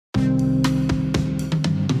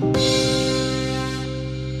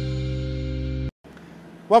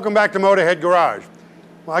Welcome back to Motorhead Garage.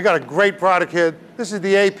 Well, I got a great product here. This is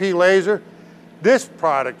the AP Lazer. This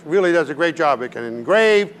product really does a great job. It can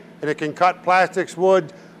engrave, and it can cut plastics,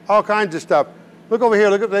 wood, all kinds of stuff. Look over here,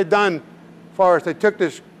 look what they've done for us. They took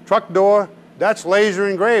this truck door, that's laser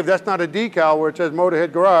engraved. That's not a decal where it says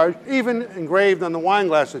Motorhead Garage, even engraved on the wine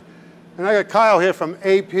glasses. And I got Kyle here from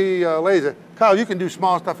AP Lazer. Kyle, you can do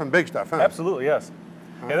small stuff and big stuff, huh? Absolutely, yes.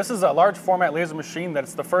 Yeah, this is a large format laser machine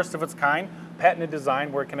that's the first of its kind, patented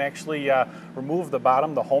design, where it can actually remove the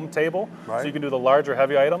bottom, the home table, so you can do the larger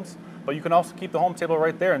heavy items, but you can also keep the home table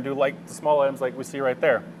right there and do like the small items like we see right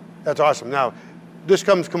there. That's awesome. Now, this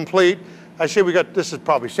comes complete. I see we got, this is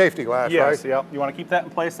probably safety glass, right? Yes, yeah. You want to keep that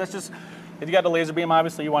in place. That's just, if you got the laser beam,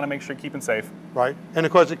 obviously you want to make sure you're keeping safe. Right. And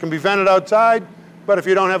of course it can be vented outside, but if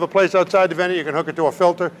you don't have a place outside to vent it, you can hook it to a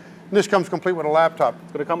filter. And this comes complete with a laptop.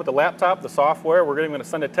 It's going to come with the laptop, the software. We're going to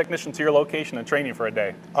send a technician to your location and train you for a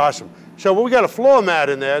day. Awesome. So we got a floor mat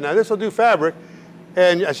in there. Now this will do fabric.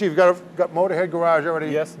 And I see you've got Motorhead Garage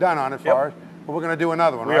already done on it for us. But we're going to do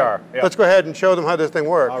another one, We are. Yep. Let's go ahead and show them how this thing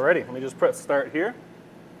works. Alrighty. Let me just press start here.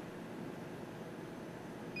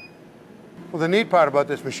 Well, the neat part about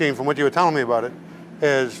this machine, from what you were telling me about it,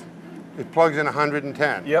 is it plugs in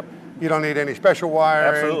 110. Yep. You don't need any special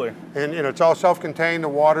wiring. Absolutely. And you know, it's all self-contained. The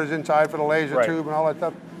water's inside for the laser tube and all that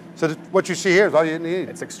stuff. So what you see here is all you need.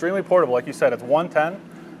 It's extremely portable. Like you said, it's 110.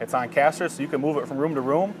 It's on casters, so you can move it from room to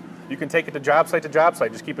room. You can take it to job site.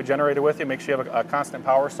 Just keep a generator with you. Make sure you have a constant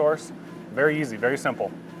power source. Very easy, very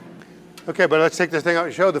simple. Okay, but let's take this thing out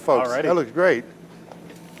and show the folks. Alrighty. That looks great.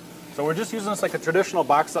 So we're just using this like a traditional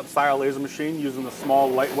box-up style laser machine, using the small,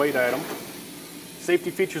 lightweight item.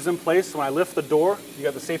 Safety features in place. So when I lift the door, you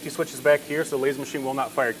got the safety switches back here, so the laser machine will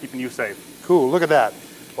not fire, keeping you safe. Cool, look at that.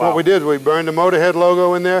 Wow. What we did is we burned the Motorhead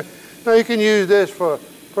logo in there. Now you can use this for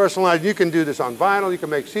personalized. You can do this on vinyl. You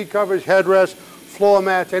can make seat covers, headrests, floor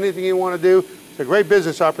mats, anything you want to do. It's a great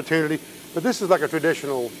business opportunity. But this is like a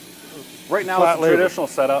traditional Right now it's a traditional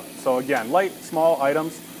setup. So again, light, small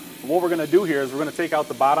items. What we're going to do here is we're going to take out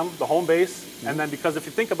the bottom, the home base, and then because if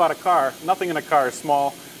you think about a car, nothing in a car is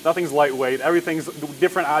small, nothing's lightweight, everything's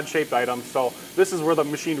different odd-shaped items. So this is where the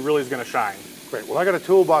machine really is going to shine. Great. Well, I got a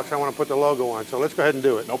toolbox I want to put the logo on, so let's go ahead and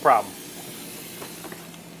do it. No problem.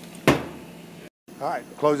 All right,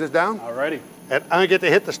 close this down. Alrighty. And I get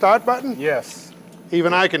to hit the start button? Yes.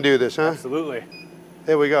 Even I can do this, huh? Absolutely.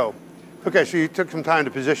 There we go. Okay, so you took some time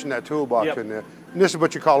to position that toolbox in there. And this is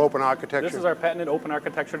what you call open architecture? This is our patented open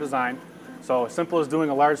architecture design. So as simple as doing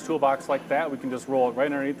a large toolbox like that, we can just roll it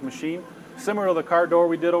right underneath the machine. Similar to the car door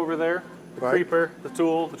we did over there, the creeper, the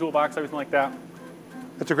tool, the toolbox, everything like that.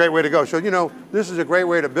 That's a great way to go. So, you know, this is a great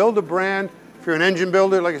way to build a brand. If you're an engine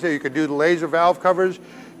builder, like I say, you could do the laser valve covers.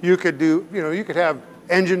 You could do, you know, you could have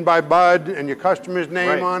engine by Bud and your customer's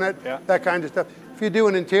name on it, that kind of stuff. If you're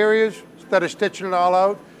doing interiors, instead of stitching it all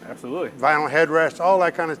out, absolutely, vinyl headrests, all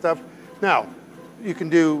that kind of stuff. Now, you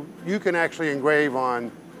can actually engrave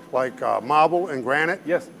on like marble and granite.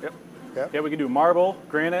 Yes, yeah, we can do marble,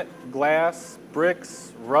 granite, glass,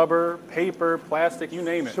 bricks, rubber, paper, plastic, you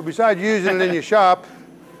name it. So besides using it in your shop,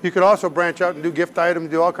 you could also branch out and do gift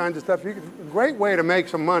items, do all kinds of stuff. A great way to make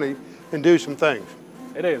some money and do some things.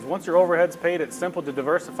 It is. Once your overhead's paid, it's simple to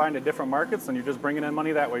diversify into different markets, and you're just bringing in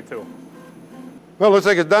money that way too. Well, looks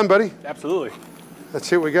like it's done, buddy. Absolutely. Let's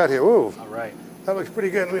see what we got here. Ooh. All right. That looks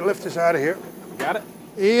pretty good. Let me lift this out of here. Got it?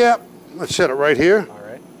 Yep. Let's set it right here. All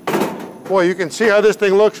right. Boy, you can see how this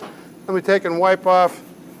thing looks. Let me take and wipe off.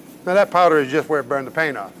 Now that powder is just where it burned the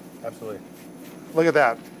paint off. Absolutely. Look at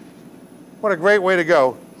that. What a great way to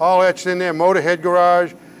go. All etched in there, Motorhead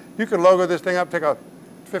Garage. You could logo this thing up, take a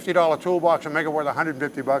 $50 toolbox and make it worth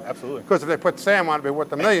 $150. Absolutely. Of course, if they put Sam on it, it'd be worth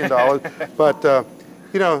 $1 million. But,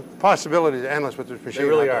 you know, possibilities are endless with this machine. They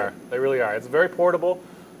really are. They really are. It's very portable,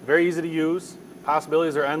 very easy to use.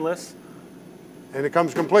 Possibilities are endless. And it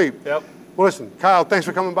comes complete. Yep. Well, listen, Kyle, thanks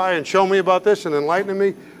for coming by and showing me about this and enlightening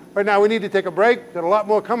me. Right now, we need to take a break. Got a lot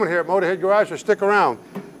more coming here at Motorhead Garage, so stick around.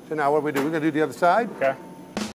 So now what do? We're going to do the other side. Okay.